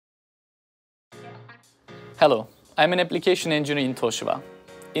Hello, I'm an application engineer in Toshiba.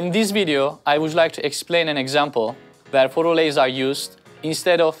 In this video, I would like to explain an example where Photorelays are used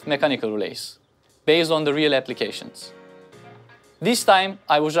instead of mechanical relays, based on the real applications. This time,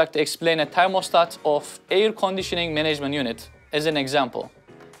 I would like to explain a thermostat of air conditioning management unit as an example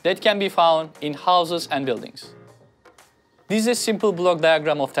that can be found in houses and buildings. This is a simple block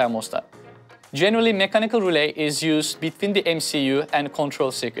diagram of thermostat. Generally, mechanical relay is used between the MCU and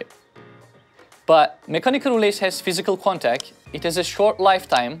control circuit. But mechanical relays has physical contact. It has a short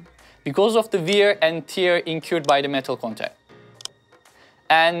lifetime because of the wear and tear incurred by the metal contact.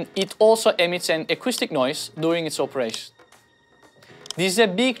 And it also emits an acoustic noise during its operation. This is a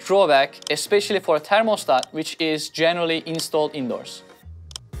big drawback, especially for a thermostat which is generally installed indoors.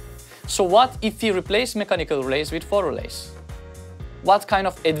 So what if we replace mechanical relays with Photorelays? What kind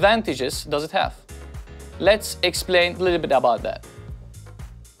of advantages does it have? Let's explain a little bit about that.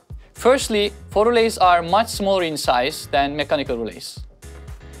 Firstly, Photorelays are much smaller in size than mechanical relays.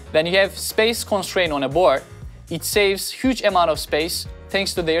 When you have space constraint on a board, it saves huge amount of space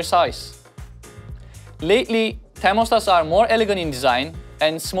thanks to their size. Lately, thermostats are more elegant in design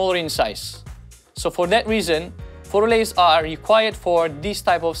and smaller in size. So for that reason, Photorelays are required for this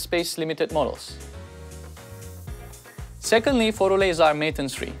type of space-limited models. Secondly, Photorelays are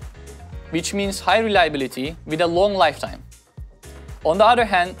maintenance-free, which means high reliability with a long lifetime. On the other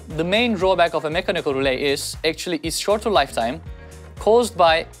hand, the main drawback of a mechanical relay is actually its shorter lifetime caused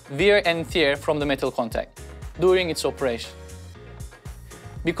by wear and tear from the metal contact during its operation.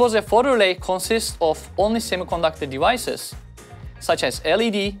 Because a photorelay consists of only semiconductor devices such as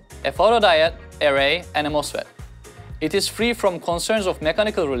LED, a photodiode array, and a MOSFET, it is free from concerns of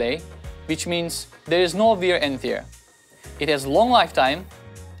mechanical relay, which means there is no wear and tear. It has long lifetime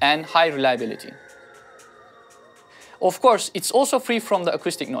and high reliability. Of course, it's also free from the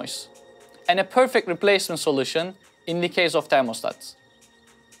acoustic noise, and a perfect replacement solution in the case of thermostats.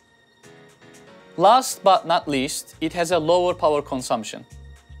 Last but not least, it has a lower power consumption.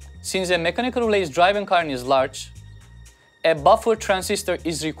 Since a mechanical relay's driving current is large, a buffer transistor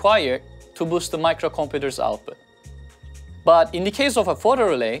is required to boost the microcomputer's output. But in the case of a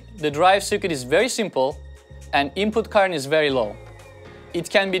photorelay, the drive circuit is very simple and input current is very low.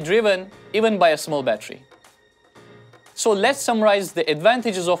 It can be driven even by a small battery. So let's summarize the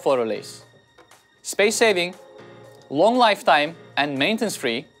advantages of Photorelays: space saving, long lifetime and maintenance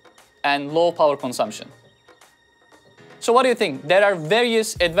free, and low power consumption. So what do you think? There are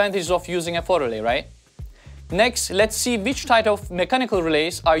various advantages of using a Photorelay, right? Next, let's see which type of mechanical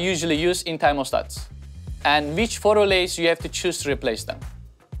relays are usually used in thermostats and which Photorelays you have to choose to replace them.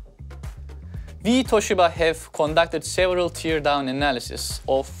 We, Toshiba, have conducted several tear-down analysis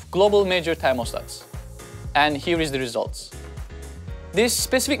of global major thermostats. And here is the results. These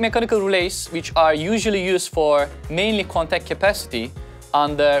specific mechanical relays, which are usually used for mainly contact capacity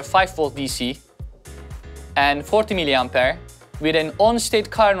under 5 volt DC and 40 milliampere with an on-state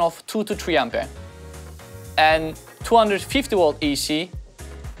current of 2 to 3 ampere and 250 volt AC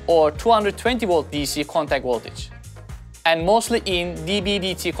or 220 volt DC contact voltage, and mostly in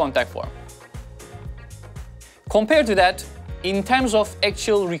dB/dt contact form. Compared to that, in terms of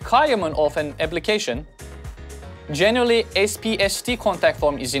actual requirement of an application, generally SPST contact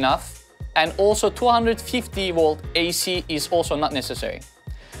form is enough, and also 250 volt AC is also not necessary.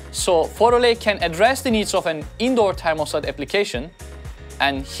 So Photorelay can address the needs of an indoor thermostat application,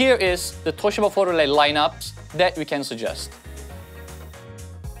 and here is the Toshiba Photorelay lineups that we can suggest.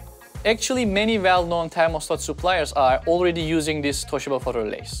 Actually, many well-known thermostat suppliers are already using these Toshiba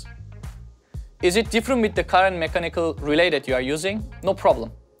Photorelays. Is it different with the current mechanical relay that you are using? No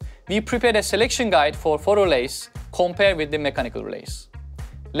problem. We prepared a selection guide for Photorelays compared with the mechanical relays.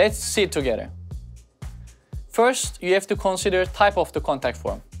 Let's see it together. First, you have to consider type of the contact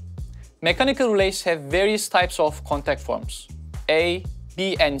form. Mechanical relays have various types of contact forms, A,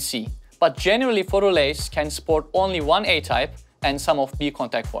 B, and C, but generally Photorelays can support only one A type and some of B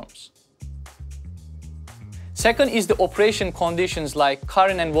contact forms. Second is the operation conditions like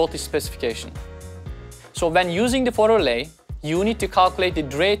current and voltage specification. So when using the Photorelay, you need to calculate the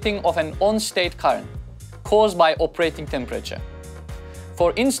rating of an on-state current caused by operating temperature.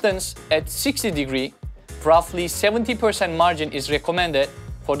 For instance, at 60 degrees, roughly 70% margin is recommended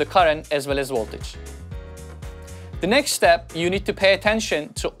for the current as well as voltage. The next step, you need to pay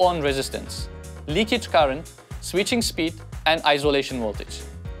attention to on resistance, leakage current, switching speed, and isolation voltage,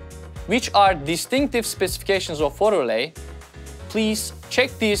 which are distinctive specifications of Photorelay. Please check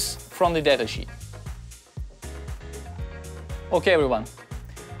these from the datasheet. Okay everyone,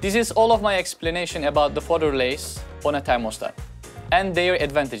 this is all of my explanation about the Photorelays on a thermostat and their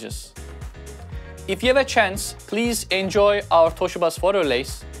advantages. If you have a chance, please enjoy our Toshiba's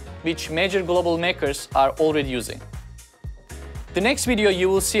Photorelays, which major global makers are already using. The next video you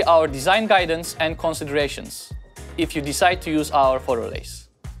will see our design guidance and considerations if you decide to use our Photorelays.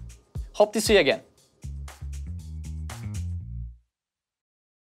 Hope to see you again.